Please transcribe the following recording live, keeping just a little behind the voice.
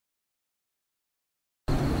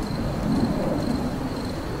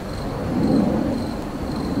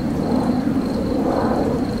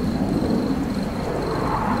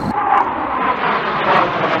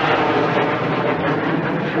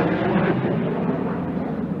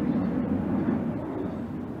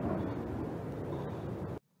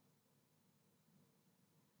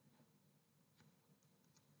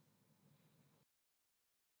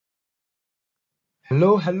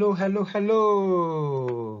Hello, hello, hello,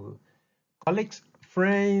 hello. Colleagues,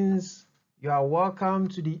 friends, you are welcome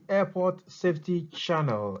to the Airport Safety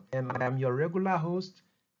Channel, and I am your regular host,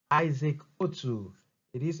 Isaac Otu.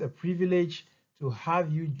 It is a privilege to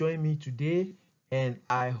have you join me today, and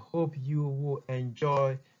I hope you will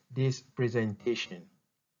enjoy this presentation.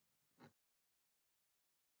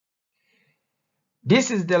 This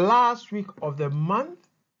is the last week of the month,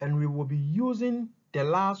 and we will be using the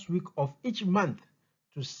last week of each month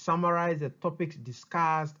to summarize the topics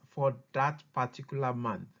discussed for that particular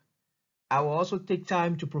month. I will also take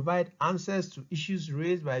time to provide answers to issues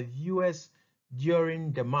raised by viewers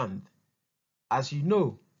during the month. As you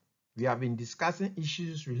know, we have been discussing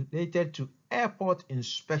issues related to airport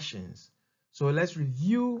inspections. So let's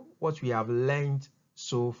review what we have learned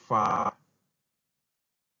so far.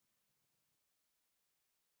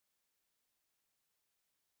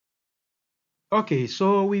 Okay,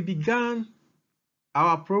 so we began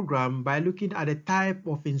our program by looking at the type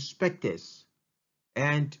of inspectors,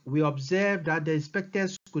 and we observed that the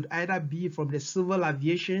inspectors could either be from the civil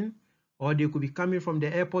aviation, or they could be coming from the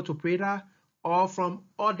airport operator, or from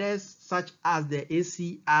others such as the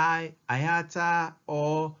ACI, IATA,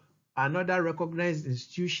 or another recognized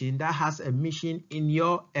institution that has a mission in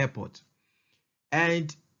your airport.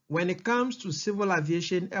 And when it comes to civil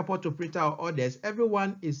aviation, airport operator, or others,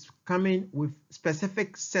 everyone is coming with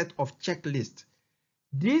specific set of checklists.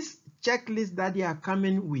 These checklists that they are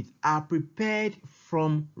coming with are prepared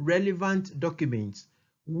from relevant documents,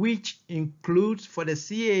 which includes for the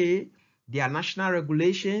CAA, their national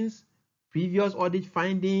regulations, previous audit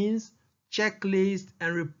findings, checklists,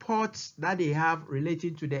 and reports that they have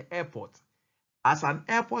relating to the airport. As an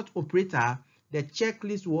airport operator, the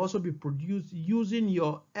checklist will also be produced using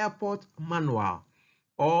your airport manual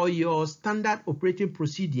or your standard operating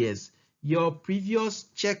procedures, your previous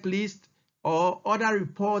checklist, or other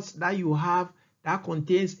reports that you have that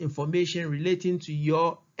contains information relating to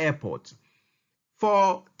your airport.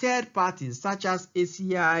 For third parties such as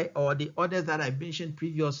ACI or the others that I mentioned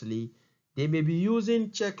previously, they may be using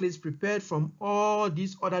checklists prepared from all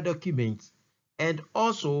these other documents and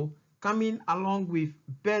also coming along with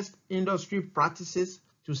best industry practices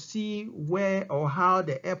to see where or how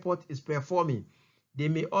the airport is performing. They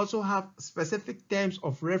may also have specific terms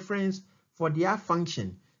of reference for their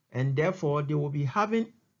function, and therefore they will be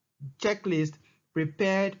having checklists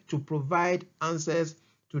prepared to provide answers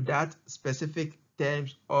to that specific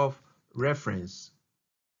terms of reference.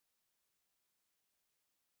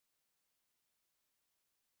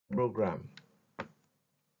 Program.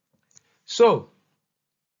 So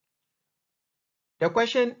the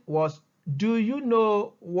question was, do you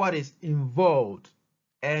know what is involved?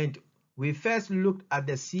 And we first looked at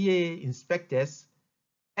the CAA inspectors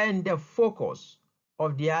and the focus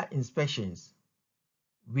of their inspections.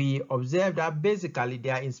 We observed that basically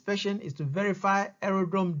their inspection is to verify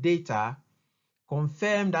aerodrome data,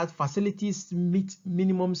 confirm that facilities meet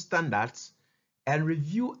minimum standards, and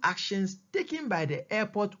review actions taken by the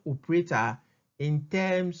airport operator in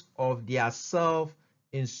terms of their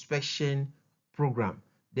self-inspection program.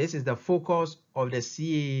 This is the focus of the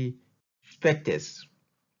CAA inspectors.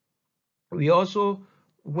 We also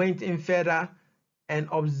went in further and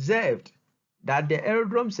observed that the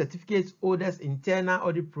aerodrome certificate holders internal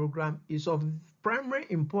audit program is of primary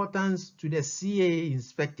importance to the CAA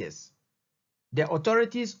inspectors. The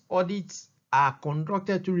authorities' audits are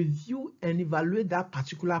conducted to review and evaluate that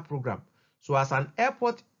particular program. So as an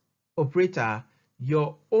airport operator,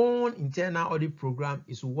 your own internal audit program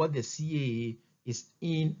is what the CAA is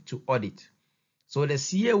in to audit. So the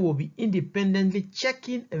CAA will be independently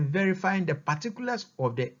checking and verifying the particulars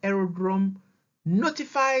of the aerodrome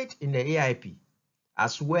notified in the AIP,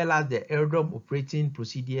 as well as the aerodrome operating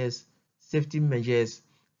procedures, safety measures,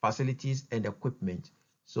 facilities, and equipment.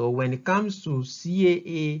 So when it comes to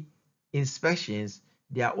CAA inspections,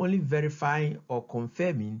 they are only verifying or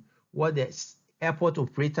confirming what the airport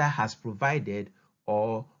operator has provided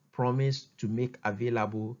or promised to make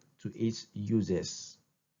available to its users.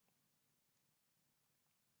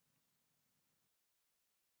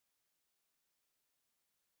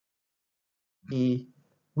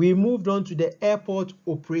 We moved on to the airport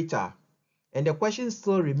operator, and the question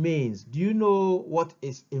still remains, do you know what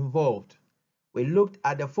is involved? We looked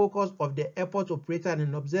at the focus of the airport operator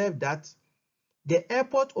and observed that the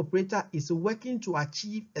airport operator is working to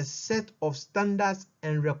achieve a set of standards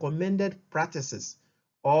and recommended practices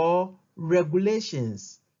or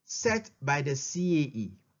regulations set by the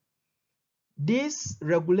CAA. These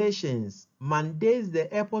regulations mandate the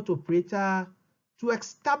airport operator to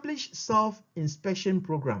establish self-inspection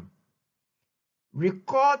program. The airport operator is working to achieve a set of standards and recommended practices or regulations set by the CAA. These regulations mandate the airport operator to establish self-inspection program. The airport operator is working to achieve a set of standards and recommended practices or regulations set by the CAA.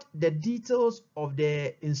 record the details of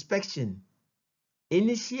the inspection,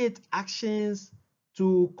 initiate actions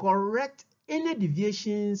to correct any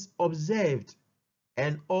deviations observed,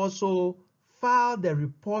 and also file the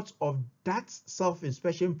report of that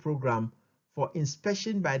self-inspection program for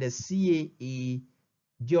inspection by the CAA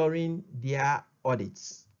during their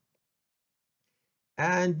audits.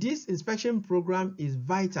 And this inspection program is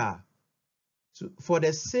vital for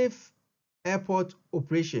the safe airport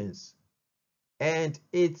operations, and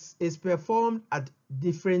it is performed at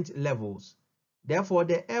different levels. Therefore,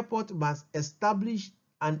 the airport must establish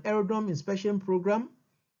an aerodrome inspection program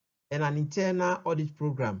and an internal audit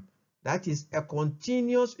program. That is a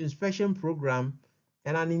continuous inspection program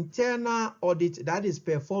and an internal audit that is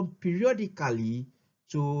performed periodically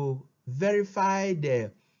to verify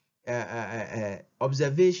the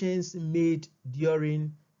observations made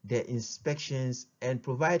during the inspections and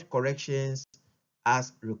provide corrections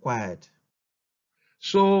as required.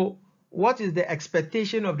 So, what is the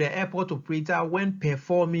expectation of the airport operator when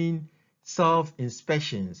performing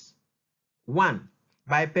self-inspections? 1.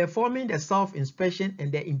 By performing the self-inspection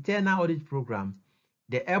and the internal audit program,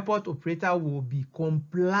 the airport operator will be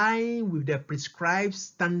complying with the prescribed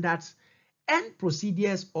standards and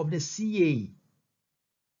procedures of the CAA.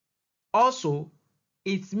 Also,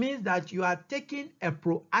 it means that you are taking a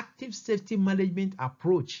proactive safety management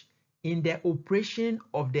approach in the operation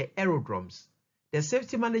of the aerodromes. The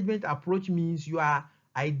safety management approach means you are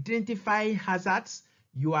identifying hazards,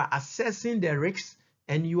 you are assessing the risks,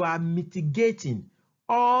 and you are mitigating.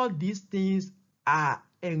 All these things are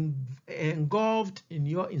engulfed in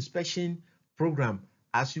your inspection program.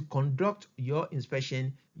 As you conduct your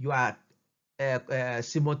inspection, you are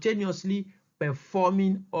simultaneously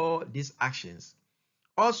performing all these actions.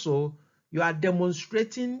 Also, you are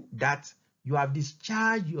demonstrating that you have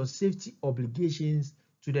discharged your safety obligations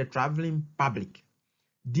to the traveling public.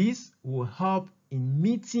 This will help in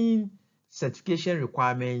meeting certification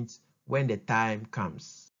requirements when the time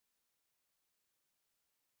comes.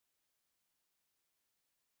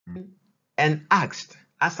 And asked,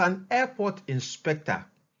 as an airport inspector,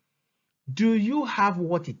 do you have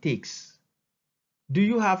what it takes? Do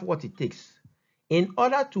you have what it takes in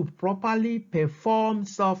order to properly perform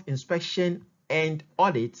self-inspection and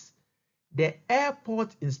audits? The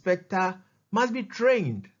airport inspector must be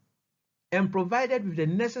trained and provided with the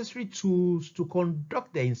necessary tools to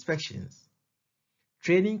conduct the inspections.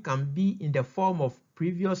 Training can be in the form of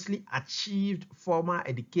previously achieved formal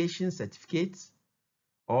education certificates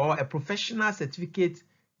or a professional certificate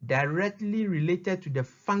directly related to the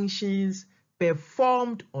functions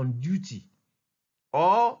performed on duty,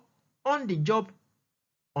 or on-the-job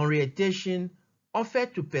orientation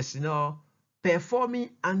offered to personnel performing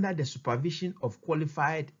under the supervision of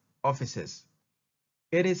qualified officers.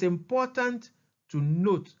 It is important to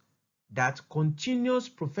note that continuous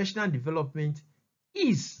professional development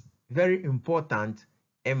is very important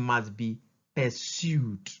and must be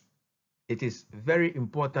pursued. It is very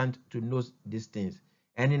important to note these things.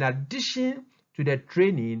 And in addition to the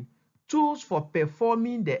training, tools for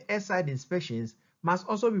performing the airside inspections must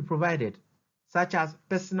also be provided, such as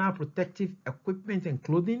personal protective equipment and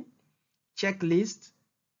clothing, checklists,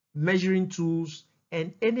 measuring tools,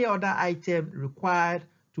 and any other item required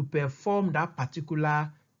to perform that particular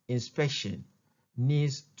inspection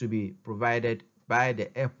needs to be provided by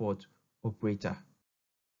the airport operator.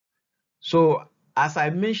 So, as I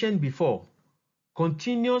mentioned before,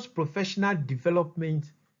 continuous professional development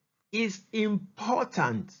is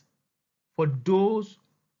important for those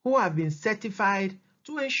who have been certified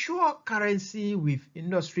to ensure currency with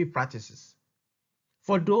industry practices.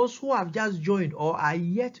 For those who have just joined or are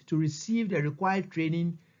yet to receive the required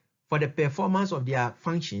training for the performance of their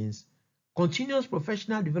functions, continuous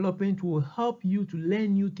professional development will help you to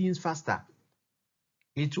learn new things faster.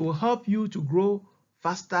 It will help you to grow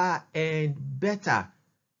faster and better.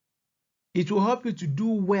 It will help you to do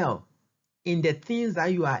well in the things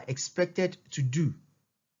that you are expected to do.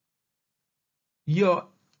 Your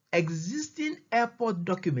existing airport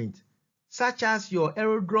document, such as your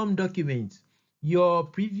aerodrome document, your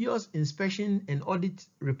previous inspection and audit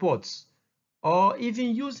reports, or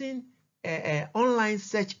even using online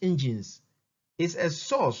search engines, is a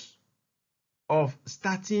source of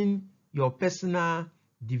starting your personal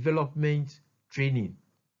development training.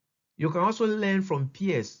 You can also learn from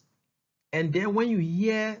peers, and then when you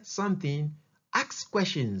hear something, ask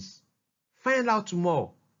questions, find out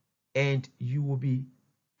more, and you will be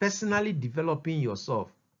personally developing yourself.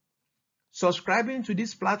 Subscribing to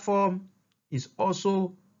this platform is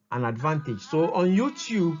also an advantage. So on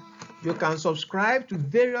YouTube, you can subscribe to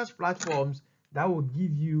various platforms that will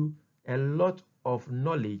give you a lot of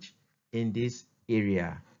knowledge in this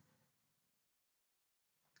area.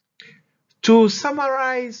 To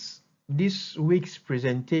summarize this week's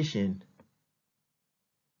presentation,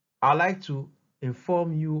 I'd like to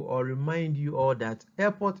inform you or remind you all that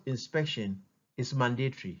airport inspection is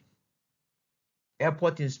mandatory.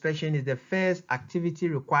 Airport inspection is the first activity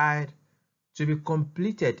required to be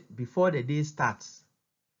completed before the day starts,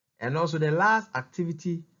 and also the last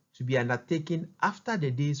activity to be undertaken after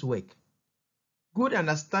the day's work. Good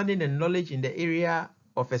understanding and knowledge in the area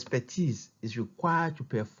of expertise is required to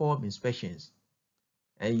perform inspections,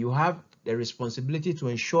 and you have the responsibility to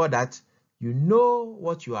ensure that you know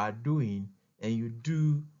what you are doing and you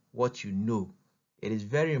do what you know. It is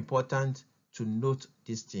very important to note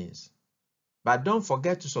these things. But don't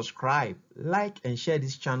forget to subscribe, like, and share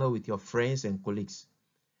this channel with your friends and colleagues.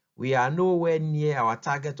 We are nowhere near our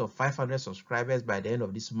target of 500 subscribers by the end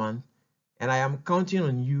of this month, and I am counting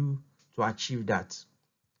on you to achieve that.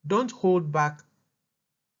 Don't hold back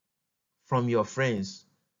from your friends.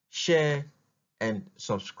 Share and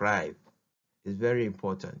subscribe. It's very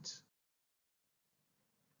important.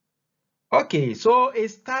 Okay, so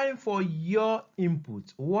it's time for your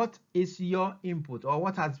input. What is your input, or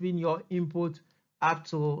what has been your input up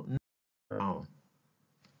to now?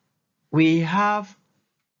 We have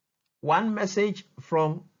one message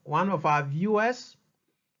from one of our viewers,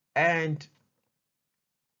 and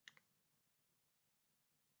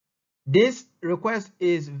this request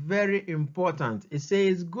is very important. It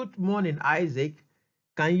says, "Good morning, Isaac.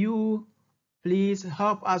 Can you please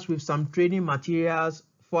help us with some training materials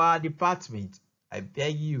for our department? I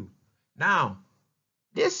beg you." Now,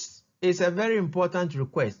 this is a very important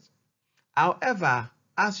request. However,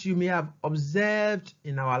 as you may have observed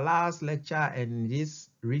in our last lecture and in this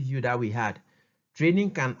review that we had,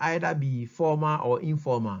 training can either be formal or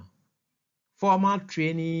informal. Formal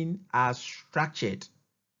training are structured.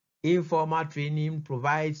 Informal training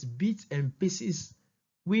provides bits and pieces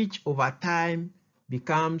which over time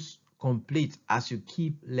becomes complete as you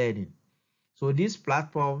keep learning. So this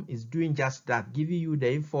platform is doing just that, giving you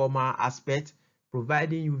the informal aspect,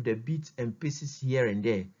 providing you with the bits and pieces here and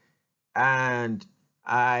there. And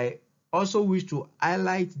I also wish to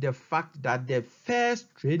highlight the fact that the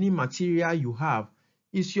first training material you have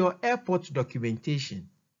is your airport documentation.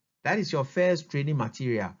 That is your first training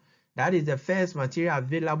material. That is the first material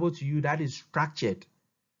available to you that is structured.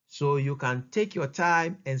 So you can take your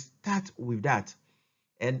time and start with that.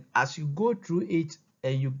 And as you go through it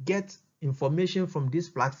and you get information from this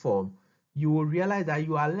platform, you will realize that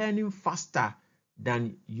you are learning faster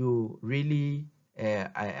than you really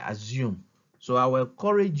assume. So I will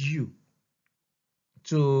encourage you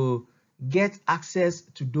to get access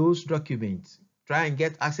to those documents. Try and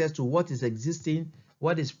get access to what is existing,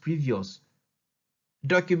 what is previous,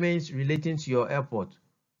 documents relating to your airport.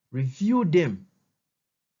 Review them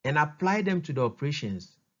and apply them to the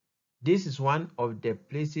operations. This is one of the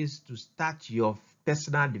places to start your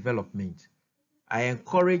personal development. I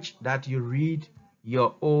encourage that you read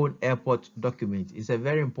your own airport document. It's a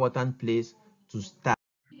very important place to start.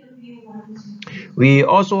 We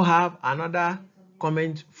also have another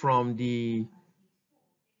comment from the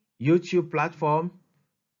YouTube platform.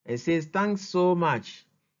 It says, "Thanks so much.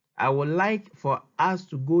 I would like for us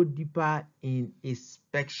to go deeper in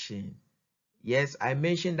inspection." Yes, I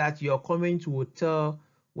mentioned that your comment will tell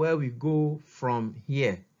where we go from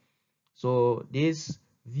here. So this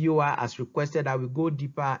viewer has requested that we go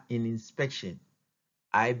deeper in inspection.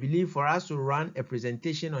 I believe for us to run a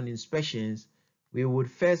presentation on inspections, we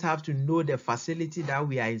would first have to know the facility that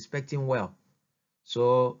we are inspecting well.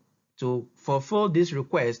 So to fulfill this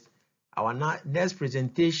request, our next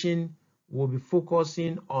presentation will be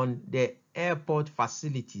focusing on the airport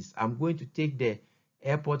facilities. I'm going to take the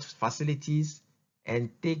airport facilities and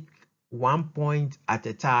take one point at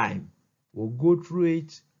a time. We'll go through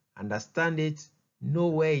it, understand it, know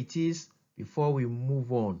where it is before we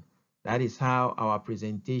move on. That is how our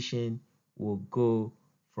presentation will go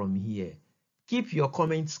from here. Keep your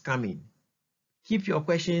comments coming. Keep your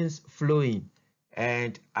questions flowing,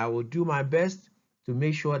 and I will do my best to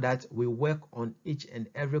make sure that we work on each and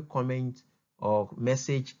every comment or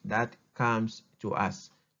message that comes to us.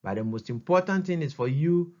 But the most important thing is for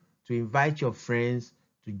you to invite your friends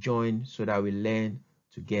to join so that we learn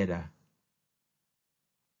together.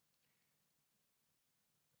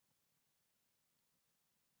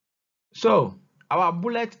 So our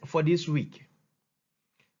bullet for this week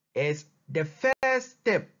is the first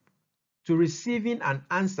step to receiving an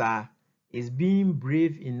answer is being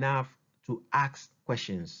brave enough to ask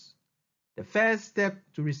questions. The first step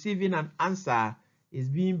to receiving an answer is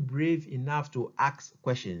being brave enough to ask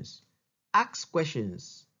questions. ask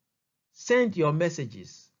questions, send your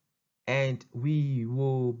messages, and we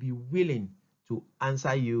will be willing to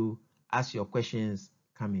answer you as your questions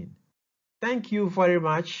come in. Thank you very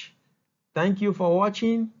much. Thank you for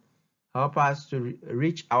watching. Help us to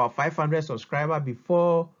reach our 500 subscribers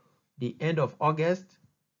before the end of August.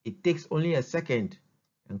 It takes only a second.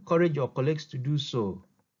 Encourage your colleagues to do so.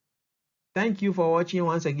 Thank you for watching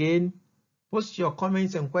once again. Post your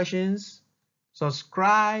comments and questions.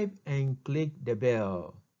 Subscribe and click the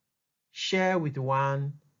bell. Share with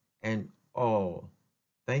one and all.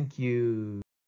 Thank you.